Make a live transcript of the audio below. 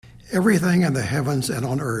Everything in the heavens and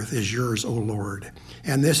on earth is yours, O Lord,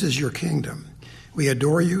 and this is your kingdom. We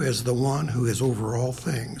adore you as the one who is over all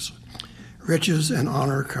things. Riches and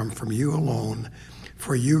honor come from you alone,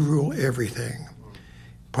 for you rule everything.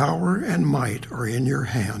 Power and might are in your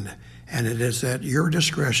hand, and it is at your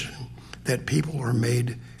discretion that people are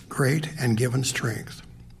made great and given strength.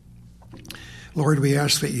 Lord, we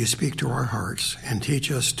ask that you speak to our hearts and teach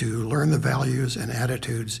us to learn the values and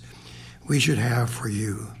attitudes we should have for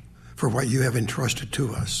you, for what you have entrusted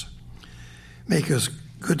to us. Make us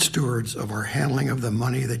good stewards of our handling of the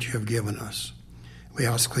money that you have given us. We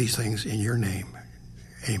ask these things in your name.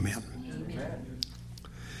 Amen.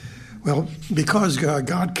 Well, because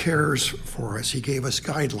God cares for us, he gave us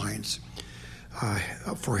guidelines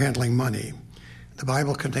for handling money. The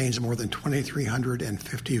Bible contains more than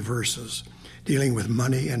 2,350 verses dealing with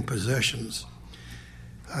money and possessions.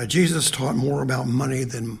 Jesus taught more about money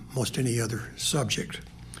than most any other subject.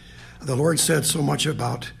 The Lord said so much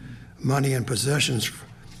about money and possessions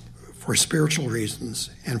for spiritual reasons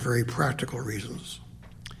and very practical reasons.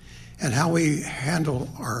 And how we handle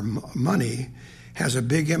our money has a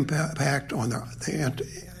big impact on the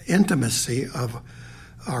intimacy of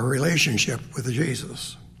our relationship with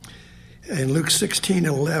Jesus. In Luke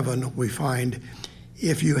 16:11, we find,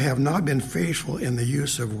 if you have not been faithful in the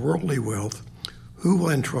use of worldly wealth, who will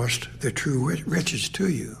entrust the true riches to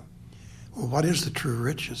you? Well, what is the true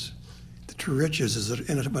riches? The true riches is an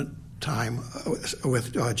intimate time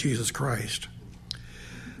with Jesus Christ.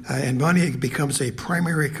 And money becomes a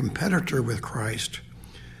primary competitor with Christ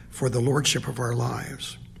for the lordship of our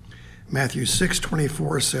lives. Matthew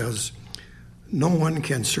 6:24 says, no one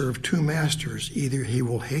can serve two masters. Either he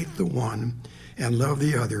will hate the one and love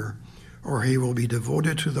the other, or he will be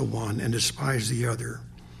devoted to the one and despise the other.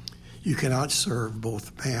 You cannot serve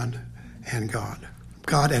both man and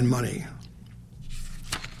God and money.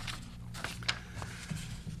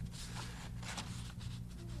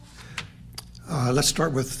 Let's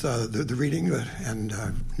start with the reading, and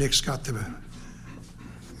Nick's got the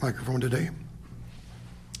microphone today.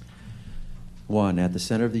 1. At the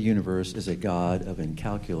center of the universe is a God of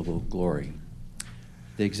incalculable glory.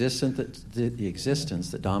 The existence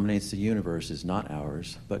that dominates the universe is not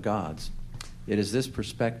ours, but God's. It is this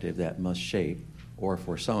perspective that must shape, or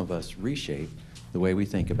for some of us, reshape, the way we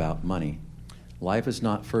think about money. Life is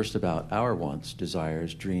not first about our wants,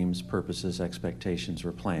 desires, dreams, purposes, expectations,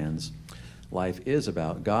 or plans. Life is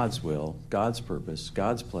about God's will, God's purpose,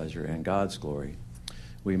 God's pleasure, and God's glory.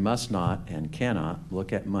 We must not and cannot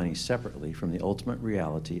look at money separately from the ultimate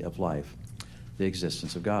reality of life, the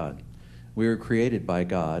existence of God. We were created by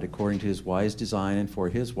God according to his wise design and for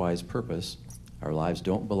his wise purpose. Our lives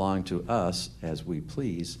don't belong to us as we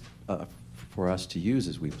please, for us to use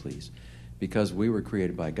as we please. Because we were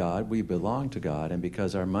created by God, we belong to God, and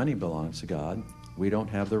because our money belongs to God, we don't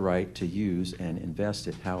have the right to use and invest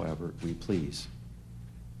it however we please.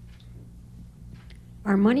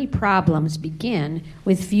 Our money problems begin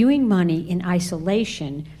with viewing money in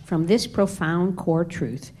isolation from this profound core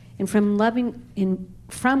truth and from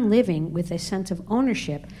living with a sense of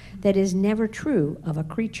ownership that is never true of a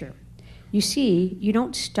creature. You see, you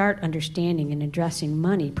don't start understanding and addressing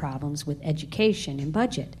money problems with education and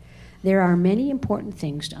budget. There are many important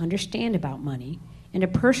things to understand about money, and a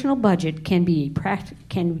personal budget can be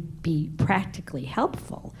practically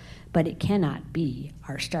helpful, but it cannot be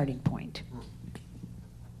our starting point.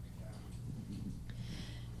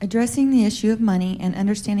 Addressing the issue of money and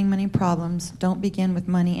understanding money problems don't begin with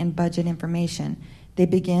money and budget information. They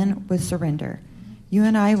begin with surrender. You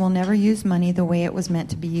and I will never use money the way it was meant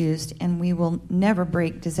to be used, and we will never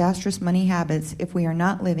break disastrous money habits if we are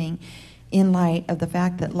not living in light of the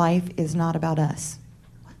fact that life is not about us.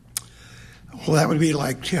 Well, that would be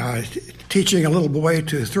like teaching a little boy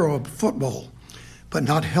to throw a football, but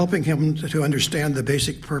not helping him to understand the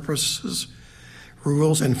basic purposes,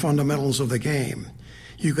 rules, and fundamentals of the game.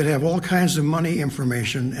 You could have all kinds of money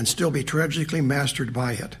information and still be tragically mastered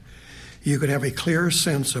by it. You could have a clear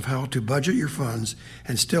sense of how to budget your funds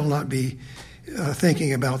and still not be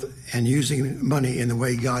thinking about and using money in the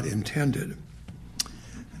way God intended.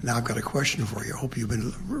 Now I've got a question for you. I hope you've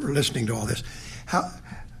been listening to all this.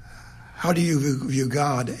 How do you view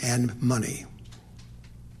God and money?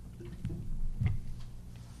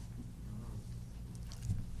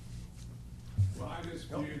 Well, I just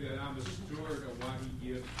view that I'm a steward of what he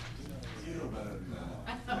gives. You know better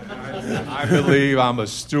than that. I believe I'm a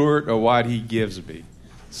steward of what he gives me.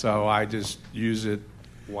 So I just use it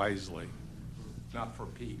wisely, not for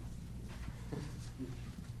Pete.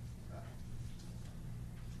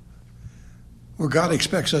 Well, God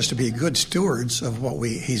expects us to be good stewards of what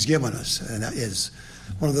He's given us, and that is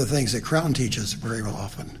one of the things that Crown teaches very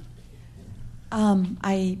often.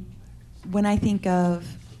 When I think of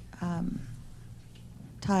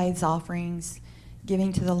tithes, offerings,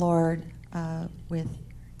 giving to the Lord with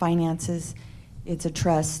finances, it's a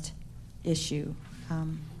trust issue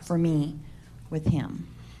for me with Him.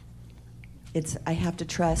 I have to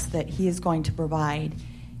trust that He is going to provide,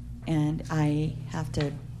 and I have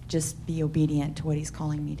to just be obedient to what He's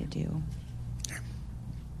calling me to do.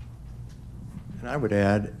 And I would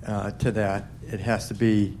add to that, it has to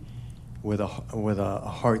be with a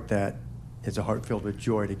heart that is a heart filled with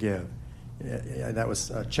joy to give. That was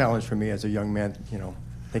a challenge for me as a young man,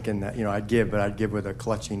 thinking that, I'd give, but I'd give with a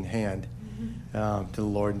clutching hand to the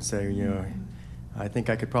Lord and say, I think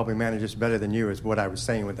I could probably manage this better than you, is what I was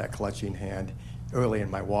saying with that clutching hand early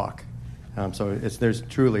in my walk. So there's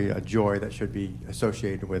truly a joy that should be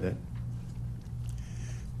associated with it.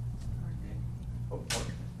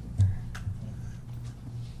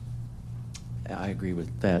 I agree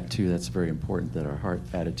with that too. That's very important that our heart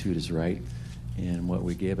attitude is right, and what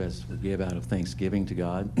we give as we give out of thanksgiving to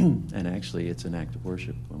God, and actually it's an act of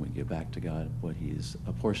worship when we give back to God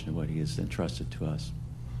a portion of what He has entrusted to us.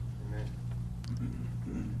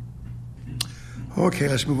 Okay,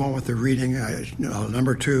 let's move on with the reading.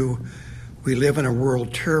 Number 2, we live in a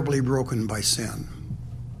world terribly broken by sin.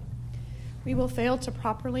 We will fail to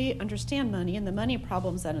properly understand money and the money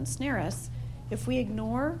problems that ensnare us if we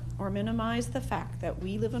ignore or minimize the fact that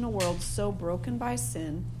we live in a world so broken by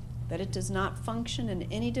sin that it does not function in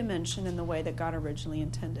any dimension in the way that God originally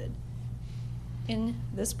intended. In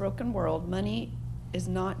this broken world, money is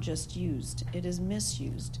not just used, it is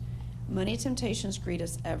misused. Money temptations greet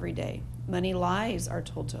us every day. Money lies are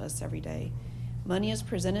told to us every day. Money is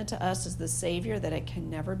presented to us as the savior that it can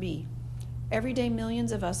never be. Every day,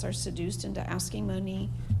 millions of us are seduced into asking money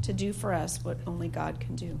to do for us what only God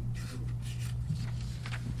can do.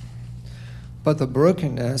 But the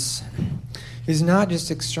brokenness is not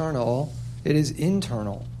just external, it is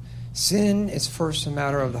internal. Sin is first a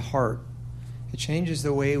matter of the heart. It changes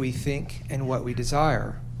the way we think and what we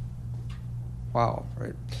desire. Wow,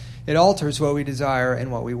 right? It alters what we desire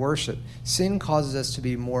and what we worship. Sin causes us to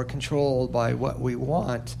be more controlled by what we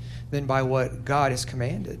want than by what God has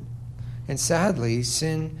commanded. And sadly,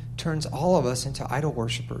 sin turns all of us into idol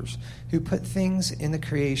worshipers who put things in the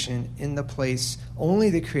creation in the place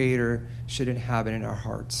only the Creator should inhabit in our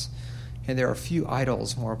hearts. And there are few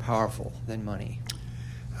idols more powerful than money.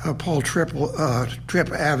 Paul Tripp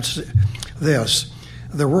adds this: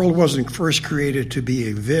 the world wasn't first created to be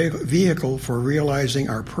a vehicle for realizing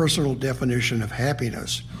our personal definition of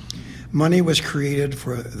happiness. Money was created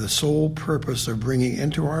for the sole purpose of bringing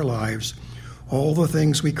into our lives all the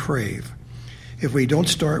things we crave. If we don't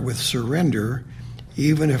start with surrender,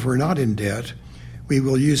 even if we're not in debt, we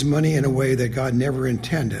will use money in a way that God never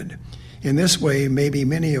intended. In this way, maybe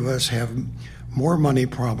many of us have more money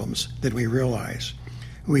problems than we realize.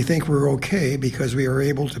 We think we're okay because we are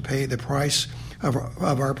able to pay the price of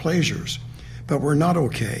our pleasures, but we're not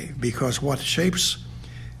okay, because what shapes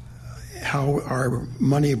how our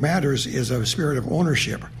money matters is a spirit of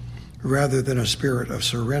ownership rather than a spirit of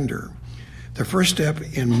surrender. The first step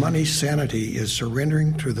in money sanity is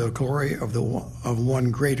surrendering to the glory of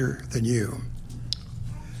one greater than you.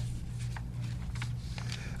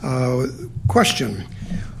 Question: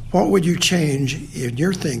 what would you change in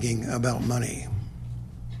your thinking about money?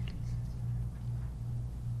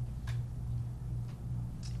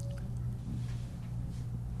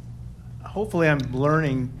 Hopefully I'm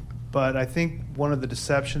learning, but I think one of the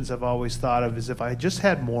deceptions I've always thought of is if I just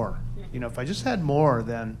had more. If I just had more,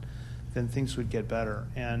 then things would get better.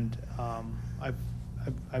 And I've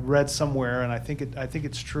read somewhere, and I think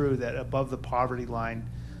it's true, that above the poverty line,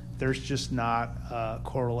 there's just not a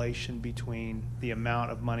correlation between the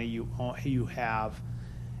amount of money you have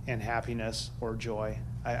and happiness or joy.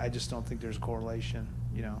 I just don't think there's a correlation,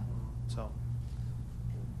 so.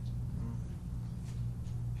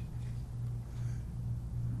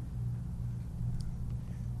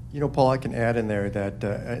 Paul, I can add in there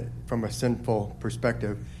that from a sinful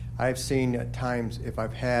perspective, I've seen at times, if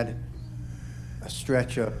I've had a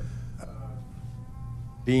stretch of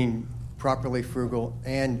being properly frugal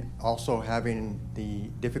and also having the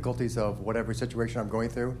difficulties of whatever situation I'm going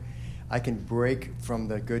through, I can break from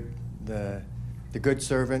the good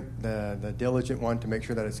servant, the diligent one, to make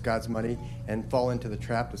sure that it's God's money, and fall into the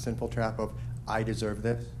sinful trap of, I deserve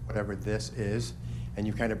this, whatever this is, and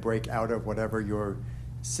you kind of break out of whatever your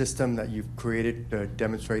system that you've created to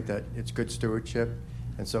demonstrate that it's good stewardship.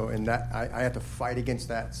 And so in that, I have to fight against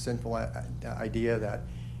that sinful idea that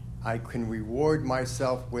I can reward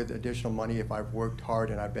myself with additional money if I've worked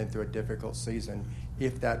hard and I've been through a difficult season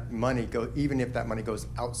if that money goes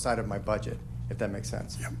outside of my budget, if that makes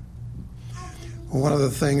sense. Yep. One of the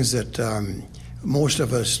things that most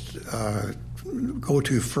of us go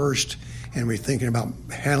to first, and we're thinking about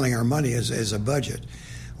handling our money as a budget.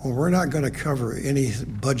 Well, we're not going to cover any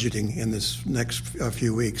budgeting in this next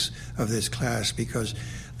few weeks of this class, because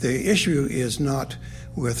the issue is not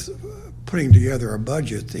with putting together a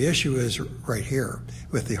budget. The issue is right here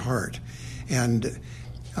with the heart. And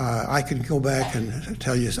I can go back and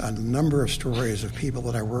tell you a number of stories of people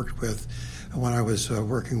that I worked with when I was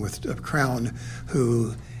working with Crown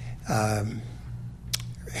who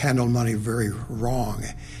handled money very wrong.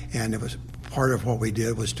 And it was part of what we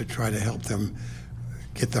did was to try to help them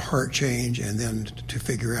get the heart change and then to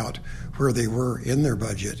figure out where they were in their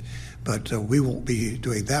budget. But we won't be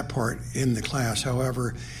doing that part in the class.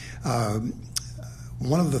 However,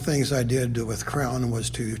 one of the things I did with Crown was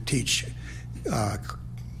to teach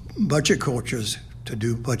budget coaches to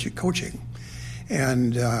do budget coaching.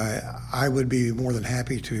 And I would be more than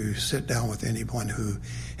happy to sit down with anyone who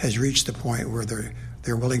has reached the point where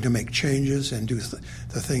they're willing to make changes and do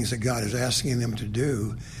the things that God is asking them to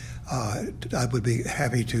do. I would be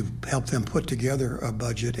happy to help them put together a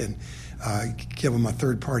budget and give them a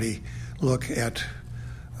third-party look at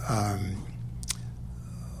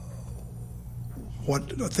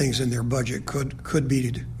what things in their budget could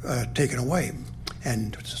be taken away.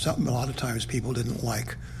 And a lot of times people didn't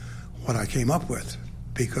like what I came up with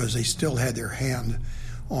because they still had their hand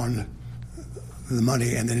on the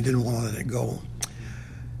money and they didn't want to let it go.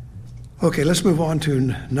 Okay, let's move on to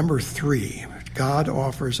number 3. God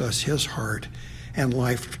offers us his heart and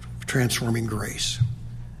life-transforming grace.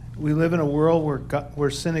 We live in a world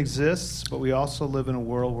where sin exists, but we also live in a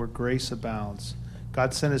world where grace abounds.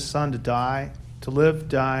 God sent his Son to live,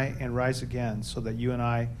 die, and rise again so that you and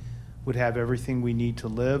I would have everything we need to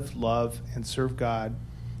live, love, and serve God,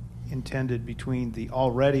 intended between the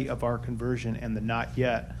already of our conversion and the not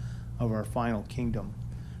yet of our final kingdom.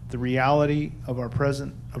 The reality of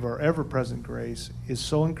our ever-present grace is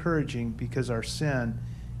so encouraging because our sin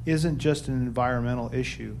isn't just an environmental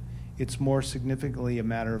issue. It's more significantly a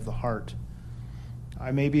matter of the heart.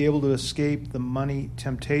 I may be able to escape the money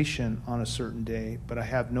temptation on a certain day, but I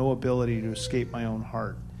have no ability to escape my own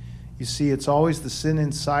heart. You see, it's always the sin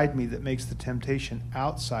inside me that makes the temptation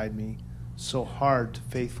outside me so hard to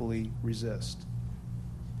faithfully resist.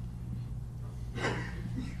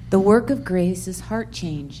 The work of grace is heart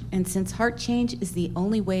change, and since heart change is the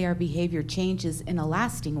only way our behavior changes in a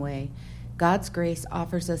lasting way, God's grace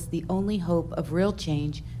offers us the only hope of real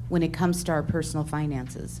change when it comes to our personal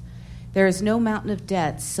finances. There is no mountain of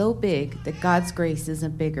debt so big that God's grace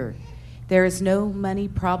isn't bigger. There is no money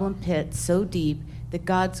problem pit so deep that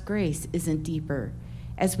God's grace isn't deeper.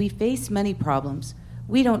 As we face money problems,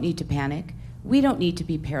 we don't need to panic. We don't need to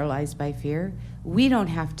be paralyzed by fear. We don't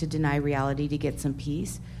have to deny reality to get some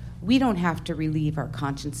peace. We don't have to relieve our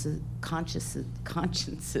consciences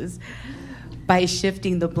by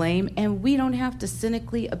shifting the blame, and we don't have to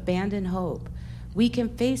cynically abandon hope. We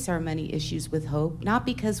can face our money issues with hope, not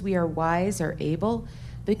because we are wise or able,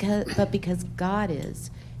 but because God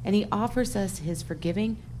is, and he offers us his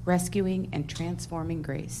forgiving, rescuing, and transforming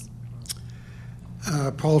grace.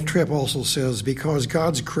 Paul Tripp also says, because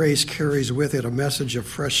God's grace carries with it a message of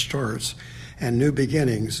fresh starts and new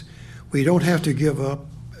beginnings, we don't have to give up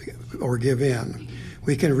or give in.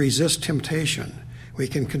 We can resist temptation. We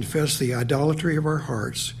can confess the idolatry of our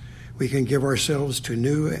hearts. We can give ourselves to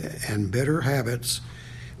new and better habits.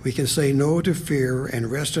 We can say no to fear and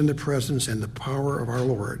rest in the presence and the power of our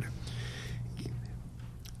Lord.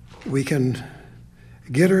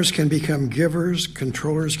 Getters can become givers.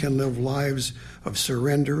 Controllers can live lives of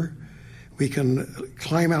surrender. We can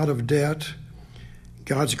climb out of debt.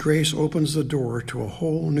 God's grace opens the door to a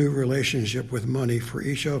whole new relationship with money for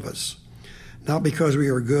each of us. Not because we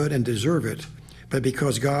are good and deserve it, but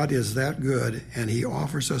because God is that good and he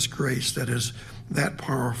offers us grace that is that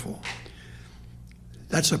powerful.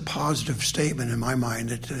 That's a positive statement in my mind,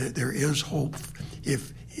 that there is hope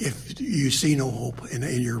if you see no hope in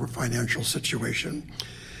your financial situation.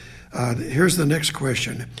 Here's the next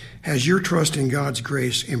question. Has your trust in God's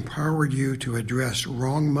grace empowered you to address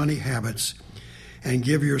wrong money habits and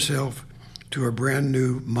give yourself to a brand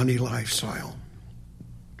new money lifestyle?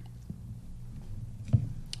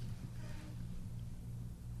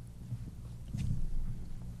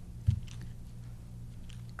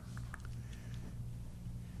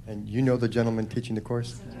 And you know the gentleman teaching the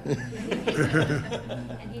course? And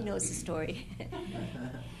he knows the story.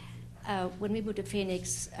 When we moved to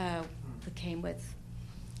Phoenix, we came with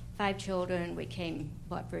 5 children. We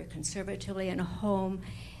bought very conservatively in a home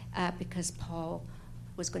because Paul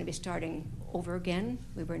was going to be starting over again.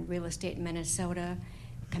 We were in real estate in Minnesota,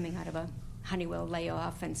 coming out of a Honeywell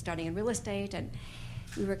layoff and starting in real estate, and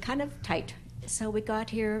we were kind of tight. So we got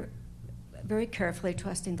here very carefully,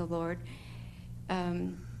 trusting the Lord.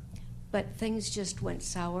 But things just went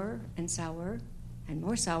sour and sour and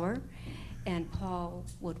more sour, and Paul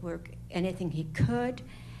would work anything he could,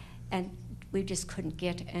 and we just couldn't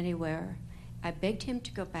get anywhere. I begged him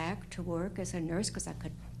to go back to work as a nurse because I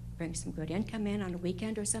could bring some good income in on a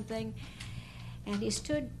weekend or something, and he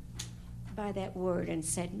stood by that word and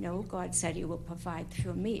said, no, God said he will provide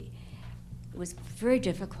through me. It was very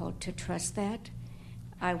difficult to trust that.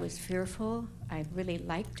 I was fearful. I really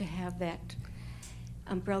liked to have that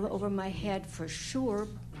umbrella over my head for sure,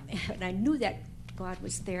 and I knew that God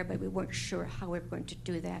was there, but we weren't sure how we were going to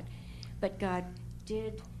do that. But God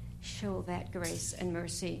did show that grace and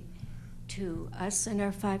mercy to us and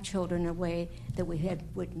our 5 children in a way that we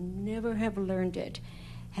would never have learned it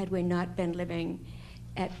had we not been living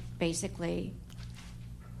at basically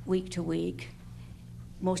week to week.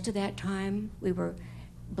 Most of that time we were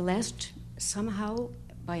blessed somehow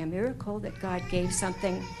by a miracle that God gave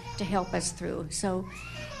something to help us through. So,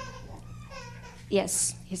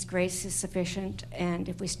 yes, his grace is sufficient, and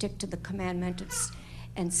if we stick to the commandments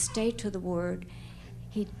and stay to the word,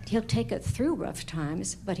 he'll take it through rough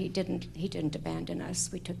times, but he didn't abandon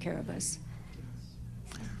us. We took care of us.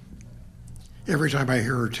 Every time I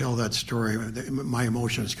hear her tell that story, my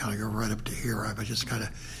emotions kind of go right up to here. I was just kind of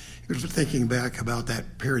thinking back about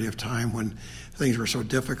that period of time when things were so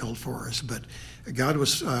difficult for us. But God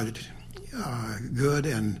was good,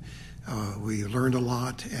 and we learned a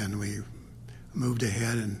lot, and we moved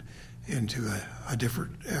ahead and into a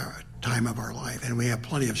different time of our life. And we have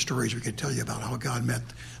plenty of stories we could tell you about how God met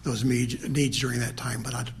those needs during that time,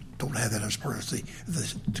 but I don't have that as part of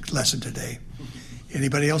the lesson today.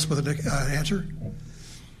 Anybody else with an answer?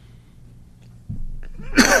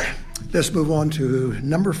 Let's move on to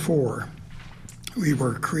number 4. We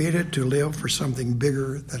were created to live for something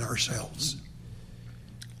bigger than ourselves.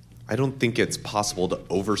 I don't think it's possible to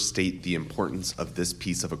overstate the importance of this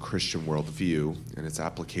piece of a Christian worldview and its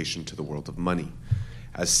application to the world of money.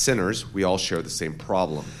 As sinners, we all share the same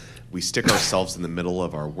problem. We stick ourselves in the middle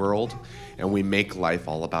of our world, and we make life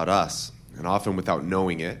all about us. And often, without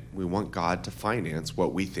knowing it, we want God to finance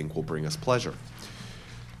what we think will bring us pleasure.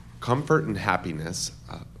 Comfort and happiness,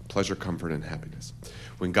 pleasure, comfort, and happiness.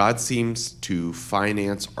 When God seems to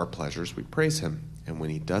finance our pleasures, we praise him. And when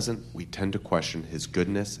he doesn't, we tend to question his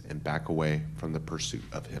goodness and back away from the pursuit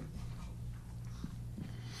of him.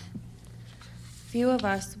 Few of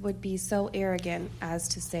us would be so arrogant as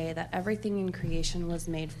to say that everything in creation was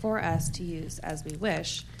made for us to use as we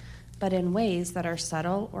wish, but in ways that are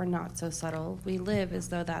subtle or not so subtle, we live as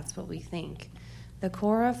though that's what we think. The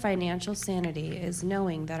core of financial sanity is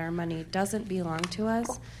knowing that our money doesn't belong to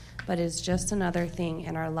us, but is just another thing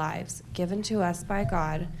in our lives, given to us by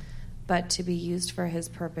God, but to be used for his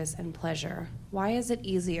purpose and pleasure. Why is it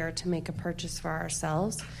easier to make a purchase for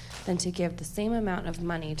ourselves than to give the same amount of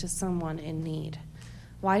money to someone in need?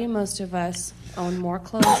 Why do most of us own more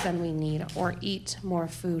clothes than we need or eat more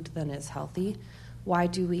food than is healthy? Why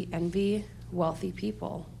do we envy wealthy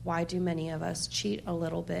people? Why do many of us cheat a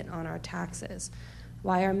little bit on our taxes?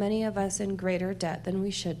 Why are many of us in greater debt than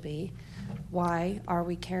we should be? Why are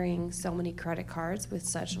we carrying so many credit cards with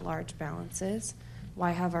such large balances?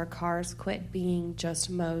 Why have our cars quit being just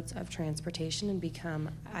modes of transportation and become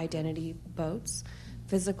identity boats,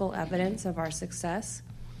 physical evidence of our success?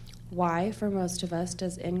 Why, for most of us,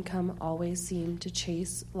 does income always seem to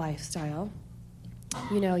chase lifestyle?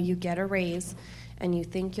 You know, you get a raise and you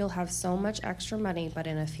think you'll have so much extra money, but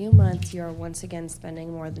in a few months you're once again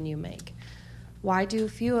spending more than you make. Why do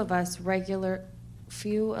few of us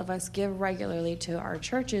give regularly to our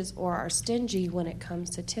churches or are stingy when it comes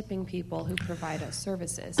to tipping people who provide us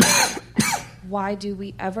services? Why do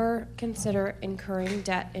we ever consider incurring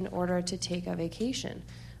debt in order to take a vacation?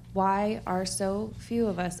 Why are so few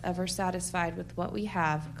of us ever satisfied with what we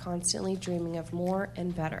have, constantly dreaming of more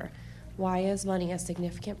and better? Why is money a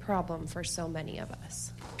significant problem for so many of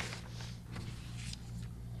us?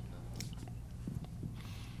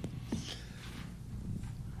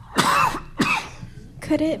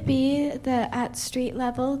 Could it be that at street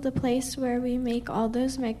level, the place where we make all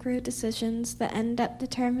those micro decisions that end up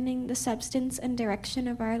determining the substance and direction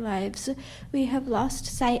of our lives, we have lost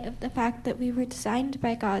sight of the fact that we were designed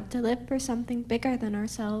by God to live for something bigger than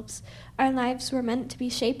ourselves? Our lives were meant to be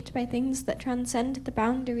shaped by things that transcend the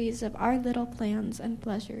boundaries of our little plans and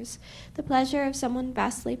pleasures. The pleasure of someone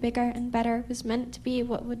vastly bigger and better was meant to be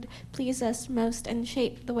what would please us most and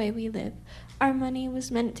shape the way we live. Our money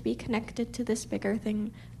was meant to be connected to this bigger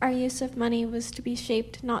thing. Our use of money was to be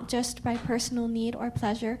shaped not just by personal need or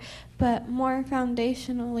pleasure, but more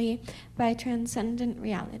foundationally by transcendent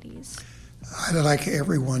realities. I'd like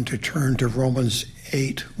everyone to turn to Romans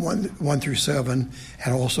 8, 1 through 7,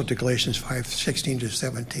 and also to Galatians 5, 16 to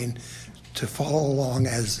 17, to follow along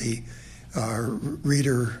as the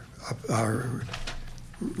reader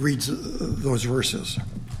reads those verses.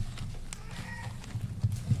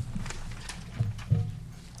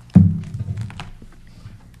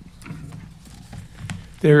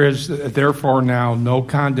 There is therefore now no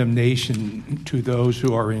condemnation to those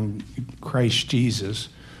who are in Christ Jesus,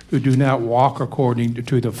 who do not walk according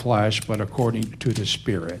to the flesh, but according to the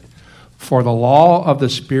Spirit. For the law of the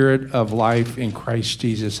Spirit of life in Christ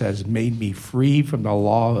Jesus has made me free from the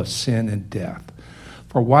law of sin and death.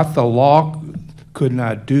 For what the law could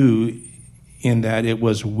not do, in that it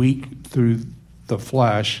was weak through the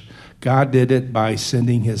flesh, God did it by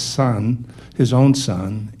sending his Son, his own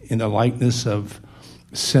Son, in the likeness of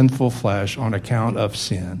sinful flesh on account of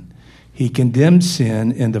sin. He condemned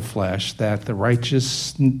sin in the flesh, that the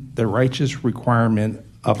righteous requirement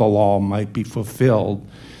of the law might be fulfilled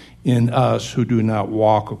in us who do not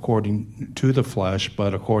walk according to the flesh,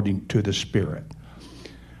 but according to the Spirit.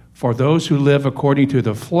 For those who live according to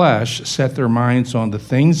the flesh set their minds on the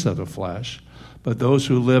things of the flesh, but those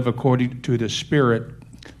who live according to the Spirit,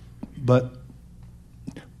 but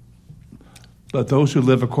those who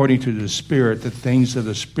live according to the Spirit, the things of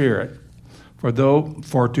the Spirit. For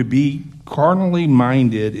to be carnally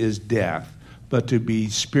minded is death, but to be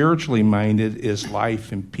spiritually minded is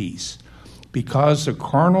life and peace. Because the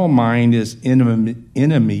carnal mind is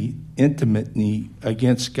intimately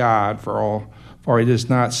against God, for it is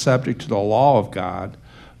not subject to the law of God,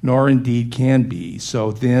 nor indeed can be.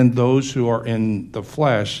 So then those who are in the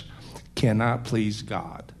flesh cannot please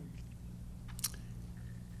God.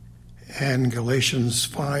 And Galatians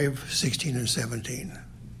 5, 16 and 17.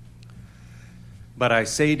 But I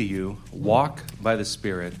say to you, walk by the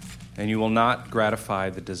Spirit, and you will not gratify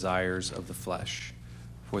the desires of the flesh.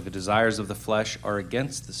 For the desires of the flesh are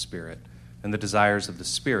against the Spirit, and the desires of the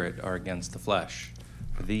Spirit are against the flesh.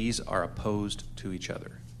 For these are opposed to each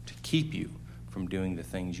other, to keep you from doing the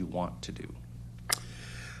things you want to do.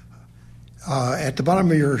 At the bottom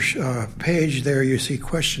of your page there, you see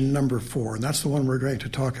question number 4, and that's the one we're going to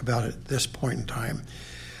talk about at this point in time.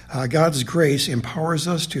 God's grace empowers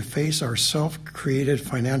us to face our self-created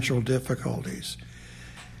financial difficulties.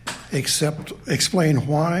 Explain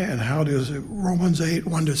why and how does Romans 8,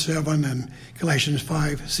 1 to 7 and Galatians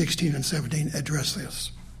 5, 16 and 17 address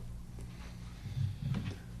this?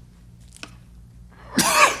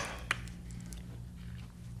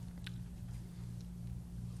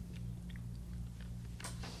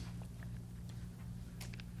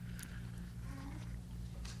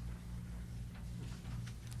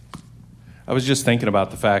 I was just thinking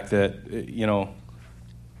about the fact that,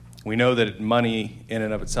 we know that money in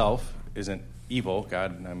and of itself isn't evil.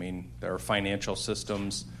 There are financial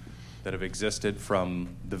systems that have existed from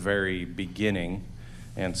the very beginning.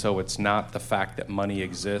 And so it's not the fact that money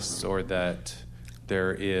exists or that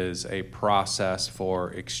there is a process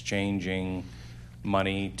for exchanging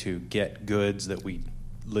money to get goods that we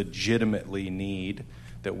legitimately need,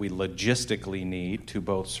 that we logistically need to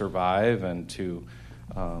both survive and to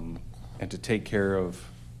take care of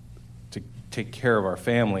our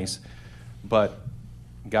families. But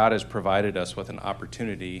God has provided us with an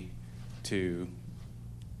opportunity to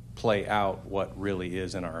play out what really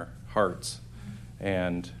is in our hearts.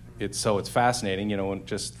 And it's fascinating, when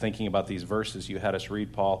just thinking about these verses you had us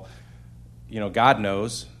read, Paul, God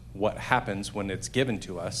knows what happens when it's given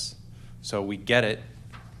to us. So we get it,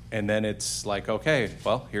 and then it's like, okay,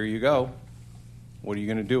 well, here you go. What are you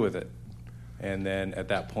going to do with it? And then at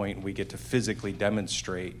that point, we get to physically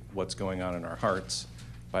demonstrate what's going on in our hearts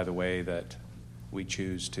by the way that we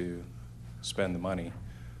choose to spend the money.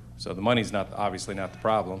 So the money's obviously not the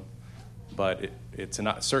problem, but it's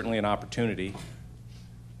certainly an opportunity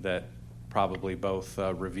that probably both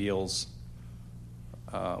reveals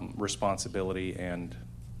responsibility and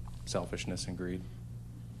selfishness and greed.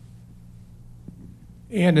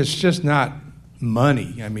 And it's just not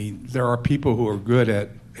money. There are people who are good at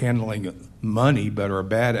handling money but are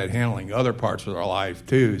bad at handling other parts of their life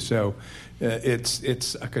too. So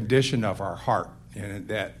it's a condition of our heart, and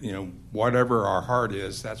that whatever our heart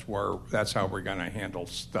is, that's how we're going to handle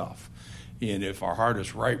stuff. And if our heart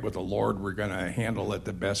is right with the Lord, we're going to handle it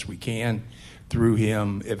the best we can through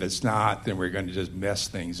Him. If it's not, then we're going to just mess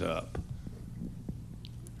things up.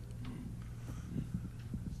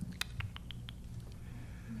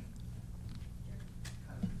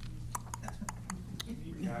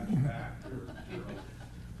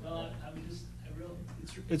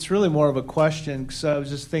 it's really more of a question, because I was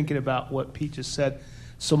just thinking about what Pete just said.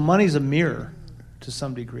 So money's a mirror to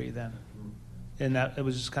some degree then. And that it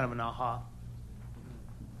was just kind of an aha.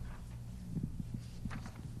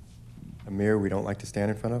 A mirror we don't like to stand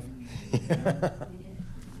in front of?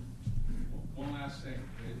 One last thing.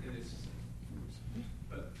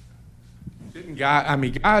 Didn't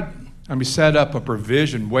God set up a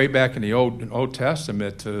provision way back in the Old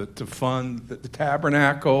Testament to fund the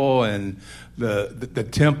tabernacle and the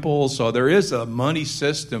temple. So there is a money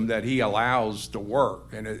system that he allows to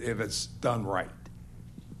work, and if it's done right.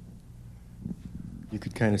 You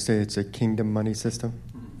could kind of say it's a kingdom money system?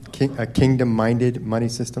 A kingdom-minded money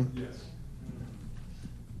system? Yes.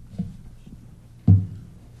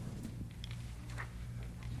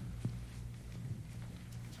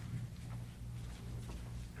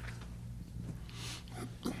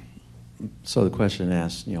 So the question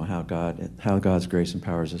asks, how God's grace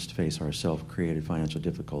empowers us to face our self-created financial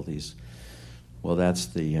difficulties. Well, that's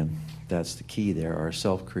the key there. Our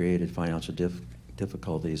self-created financial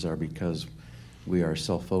difficulties are because we are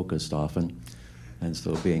self-focused often, and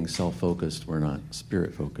so being self-focused, we're not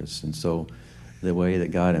spirit-focused. And so the way that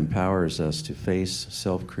God empowers us to face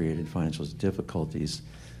self-created financial difficulties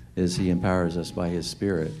is he empowers us by his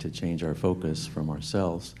Spirit to change our focus from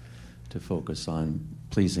ourselves to focus on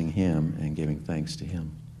pleasing him and giving thanks to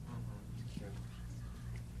him.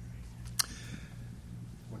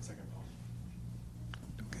 One second, Paul.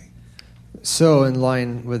 Okay. So in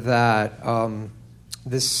line with that,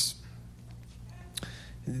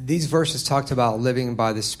 these verses talked about living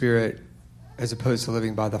by the Spirit as opposed to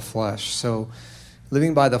living by the flesh. So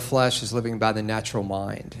living by the flesh is living by the natural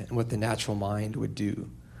mind and what the natural mind would do.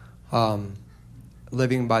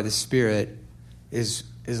 Living by the Spirit is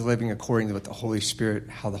living according to what the Holy Spirit,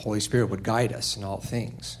 how the Holy Spirit would guide us in all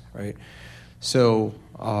things, right? So,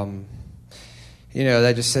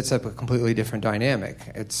 that just sets up a completely different dynamic.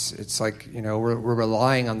 It's like, we're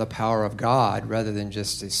relying on the power of God rather than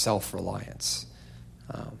just a self-reliance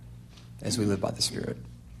as we live by the Spirit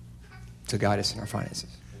to guide us in our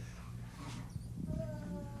finances.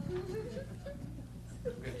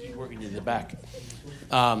 Keep working in the back.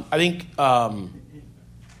 I think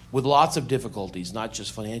with lots of difficulties, not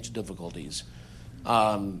just financial difficulties,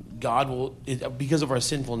 God will, because of our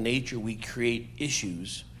sinful nature, we create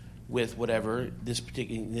issues with whatever this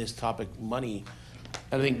topic, money.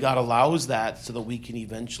 I think God allows that so that we can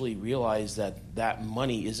eventually realize that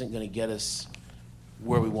money isn't going to get us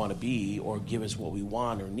where we want to be or give us what we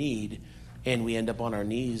want or need, and we end up on our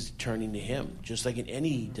knees turning to him, just like in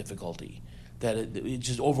any difficulty, that it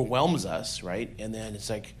just overwhelms us, right? And then it's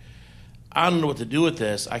like, I don't know what to do with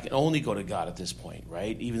this. I can only go to God at this point,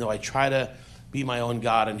 right? Even though I try to be my own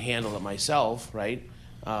God and handle it myself, right?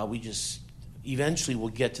 We just eventually will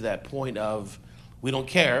get to that point of we don't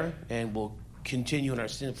care and we'll continue in our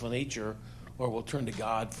sinful nature, or we'll turn to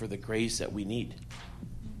God for the grace that we need.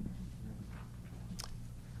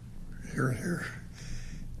 Here.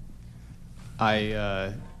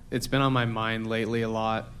 It's been on my mind lately a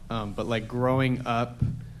lot, but like growing up,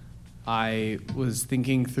 I was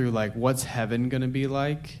thinking through like what's heaven going to be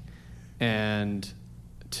like, and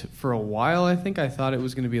for a while I think I thought it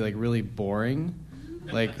was going to be like really boring,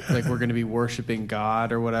 like we're going to be worshiping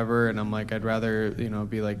God or whatever, and I'm like I'd rather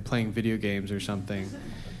be like playing video games or something.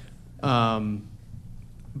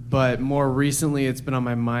 But more recently it's been on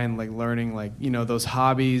my mind like learning like those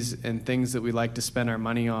hobbies and things that we like to spend our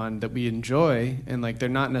money on that we enjoy, and like they're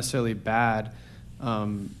not necessarily bad.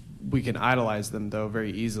 We can idolize them though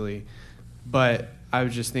very easily. But I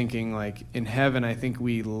was just thinking like in heaven I think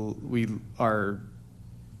we are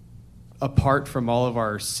apart from all of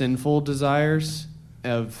our sinful desires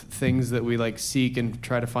of things that we like seek and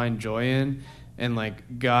try to find joy in, and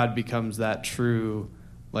like God becomes that true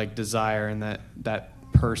like desire and that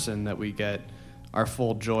person that we get our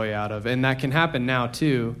full joy out of. And that can happen now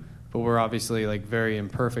too, but we're obviously like very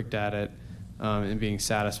imperfect at it, and being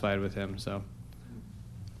satisfied with him. So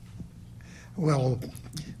well,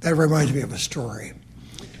 that reminds me of a story.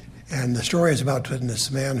 And the story is about when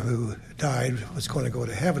this man who died was going to go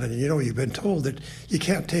to heaven. And you've been told that you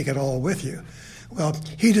can't take it all with you. Well,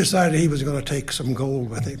 he decided he was going to take some gold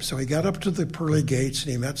with him. So he got up to the pearly gates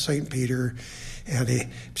and he met St. Peter. And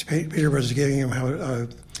Peter was giving him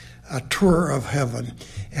a tour of heaven.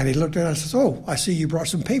 And he looked at us and says, "Oh, I see you brought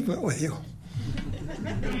some pavement with you."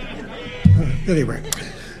 Anyway.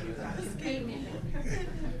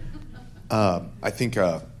 I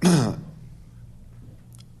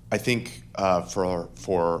think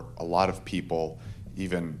for a lot of people,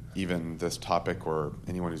 even this topic, or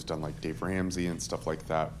anyone who's done like Dave Ramsey and stuff like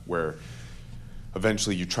that, where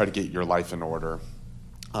eventually you try to get your life in order,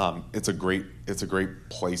 it's a great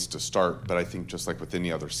place to start. But I think just like with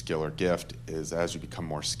any other skill or gift, is as you become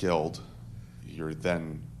more skilled, you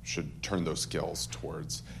then should turn those skills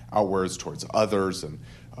outwards towards others, and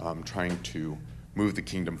trying to move the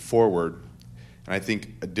kingdom forward. And I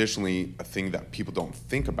think additionally, a thing that people don't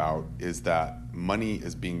think about is that money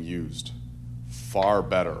is being used far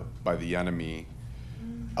better by the enemy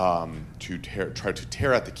to try to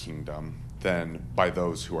tear at the kingdom than by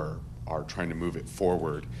those who are trying to move it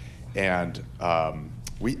forward. And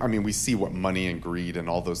we see what money and greed and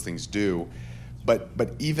all those things do, but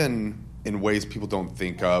even in ways people don't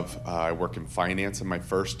think of. I work in finance. In my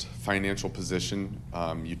first financial position,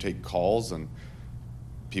 you take calls and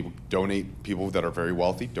people that are very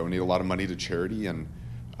wealthy donate a lot of money to charity. And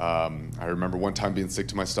I remember one time being sick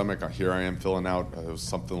to my stomach. Here I am filling out, it was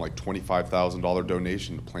something like $25,000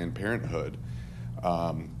 donation to Planned Parenthood.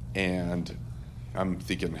 And I'm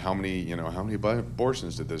thinking, how many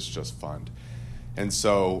abortions did this just fund? And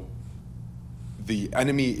so the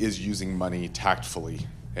enemy is using money tactfully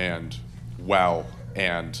and well,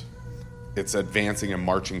 and it's advancing and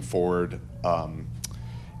marching forward.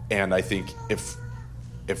 And I think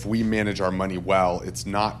if we manage our money well, it's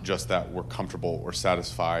not just that we're comfortable or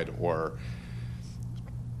satisfied or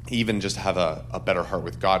even just have a better heart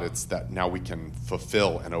with God. It's that now we can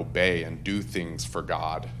fulfill and obey and do things for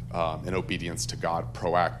God in obedience to God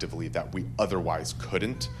proactively that we otherwise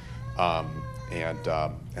couldn't, and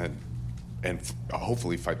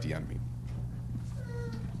hopefully fight the enemy.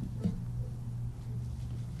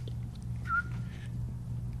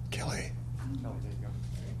 Kelly.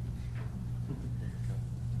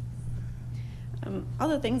 All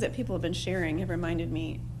the things that people have been sharing have reminded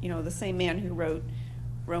me, the same man who wrote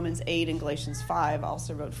Romans 8 and Galatians 5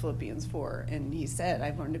 also wrote Philippians 4, and he said,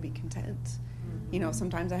 I've learned to be content.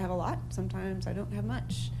 Sometimes I have a lot, sometimes I don't have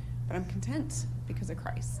much, but I'm content because of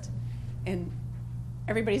Christ. And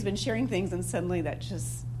everybody's been sharing things, and suddenly that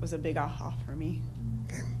just was a big aha for me.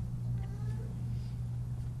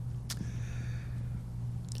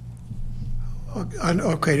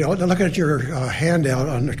 Okay, now looking at your handout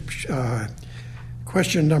on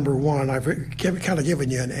question number 1, I've kind of given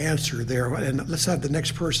you an answer there, and let's have the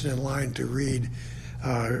next person in line to read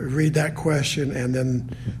that question, and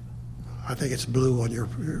then I think it's blue on your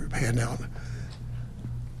handout.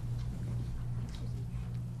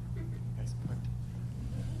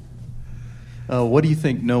 What do you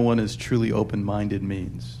think no one is truly open-minded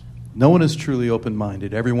means? No one is truly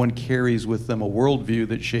open-minded. Everyone carries with them a worldview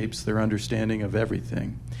that shapes their understanding of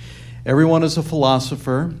everything. Everyone is a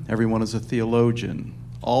philosopher. Everyone is a theologian.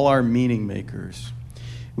 All are meaning makers.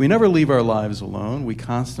 We never leave our lives alone. We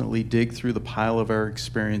constantly dig through the pile of our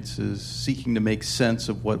experiences, seeking to make sense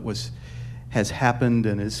of what has happened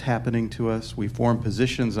and is happening to us. We form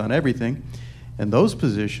positions on everything, and those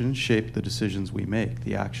positions shape the decisions we make,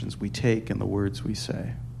 the actions we take, and the words we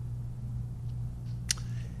say.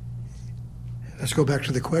 Let's go back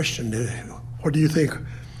to the question. What do you think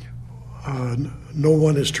no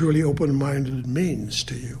one is truly open-minded means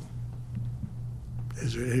to you?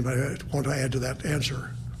 Is there anybody that want to add to that answer?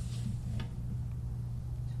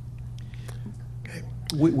 Okay.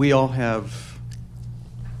 We all have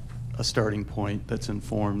a starting point that's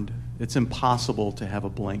informed. It's impossible to have a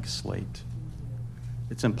blank slate.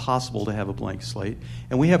 It's impossible to have a blank slate.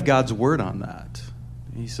 And we have God's word on that.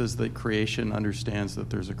 He says that creation understands that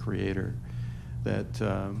there's a creator, that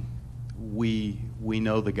we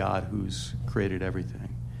know the God who's created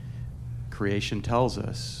everything. Creation tells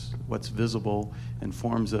us what's visible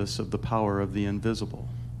informs us of the power of the invisible.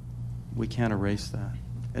 We can't erase that.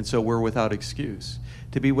 And so we're without excuse.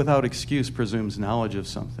 To be without excuse presumes knowledge of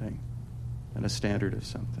something and a standard of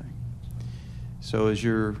something. So as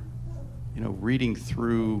you're reading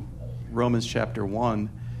through Romans chapter 1,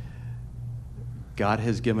 God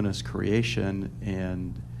has given us creation,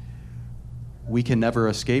 and we can never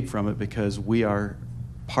escape from it because we are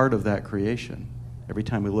part of that creation. Every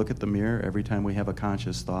time we look at the mirror, every time we have a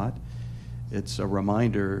conscious thought, it's a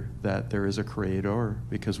reminder that there is a creator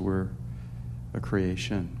because we're a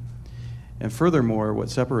creation. And furthermore, what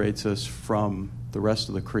separates us from the rest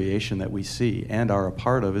of the creation that we see and are a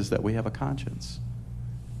part of is that we have a conscience.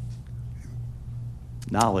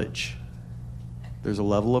 Knowledge. There's a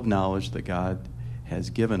level of knowledge that God has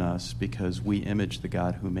given us because we image the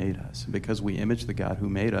God who made us. And because we image the God who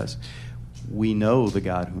made us, we know the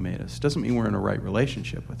God who made us. Doesn't mean we're in a right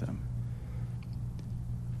relationship with him.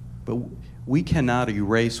 But we cannot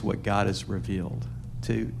erase what God has revealed.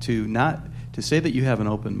 To say that you have an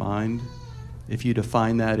open mind, if you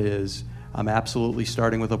define that as I'm absolutely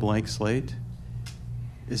starting with a blank slate,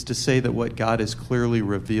 is to say that what God has clearly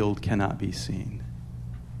revealed cannot be seen.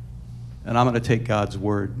 And I'm going to take God's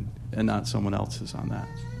word and not someone else's on that.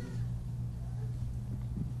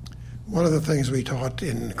 One of the things we taught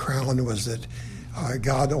in Crown was that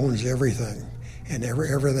God owns everything, and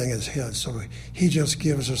everything is His. So He just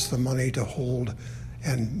gives us the money to hold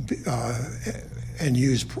and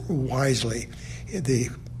use wisely. The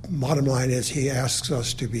bottom line is He asks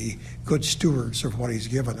us to be good stewards of what He's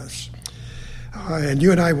given us. And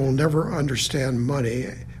you and I will never understand money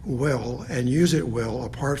well and use it well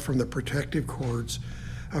apart from the protective cords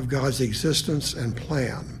of God's existence and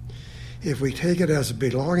plan, if we take it as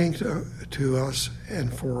belonging to us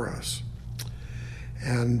and for us.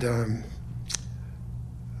 And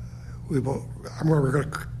we're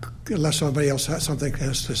going to, unless somebody else has something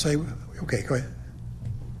else to say. Okay, go ahead.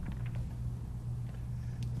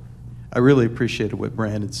 I really appreciated what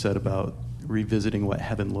Brandon said about revisiting what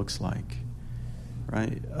heaven looks like,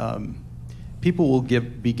 right? People will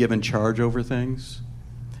be given charge over things.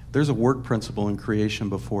 There's a work principle in creation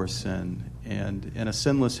before sin. And in a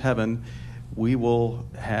sinless heaven, we will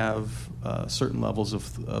have certain levels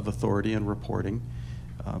of authority and reporting.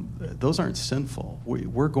 Those aren't sinful.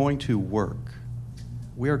 We're going to work.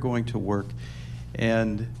 We are going to work.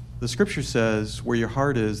 And the Scripture says, where your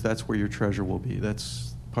heart is, that's where your treasure will be.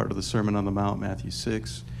 That's part of the Sermon on the Mount, Matthew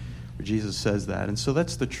 6, where Jesus says that. And so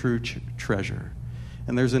that's the true treasure.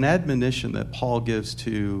 And there's an admonition that Paul gives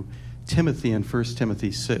to Timothy in 1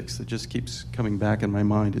 Timothy 6 that just keeps coming back in my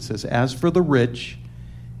mind. It says, as for the rich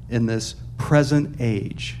in this present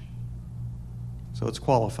age, so it's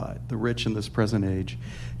qualified, the rich in this present age,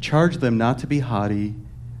 charge them not to be haughty,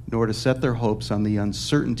 nor to set their hopes on the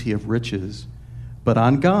uncertainty of riches, but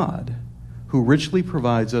on God, who richly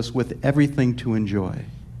provides us with everything to enjoy.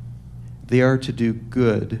 They are to do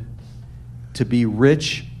good, to be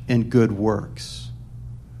rich in good works.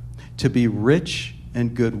 To be rich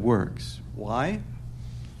and good works. Why?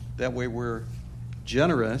 That way we're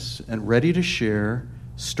generous and ready to share,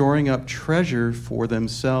 storing up treasure for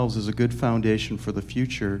themselves as a good foundation for the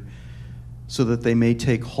future, so that they may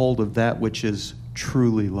take hold of that which is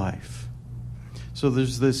truly life. So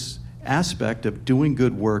there's this aspect of doing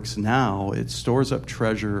good works now. It stores up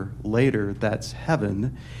treasure later. That's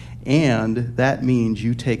heaven. And that means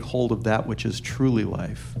you take hold of that which is truly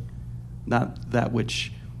life, not that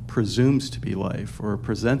which presumes to be life or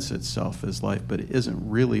presents itself as life, but it isn't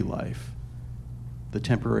really life, the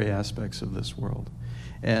temporary aspects of this world.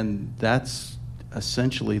 And that's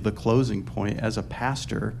essentially the closing point. As a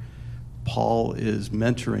pastor, Paul is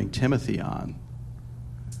mentoring Timothy on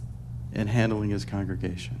and handling his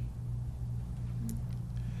congregation.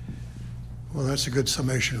 Well, that's a good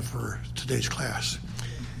summation for today's class.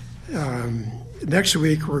 Next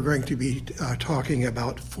week, we're going to be talking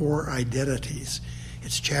about 4 identities.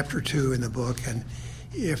 It's chapter 2 in the book, and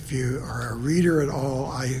if you are a reader at all,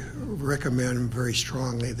 I recommend very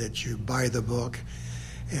strongly that you buy the book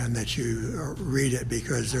and that you read it,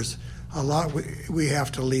 because there's a lot we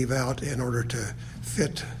have to leave out in order to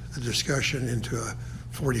fit the discussion into a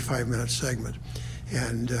 45-minute segment.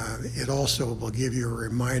 And it also will give you a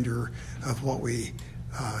reminder of what we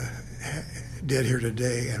did here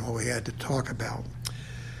today and what we had to talk about.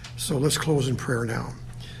 So let's close in prayer now.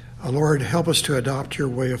 Lord, help us to adopt your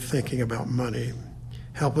way of thinking about money.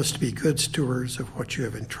 Help us to be good stewards of what you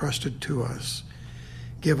have entrusted to us.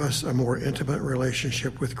 Give us a more intimate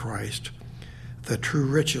relationship with Christ, the true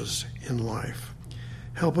riches in life.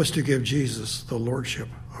 Help us to give Jesus the lordship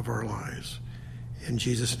of our lives. In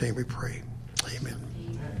Jesus' name we pray. Amen.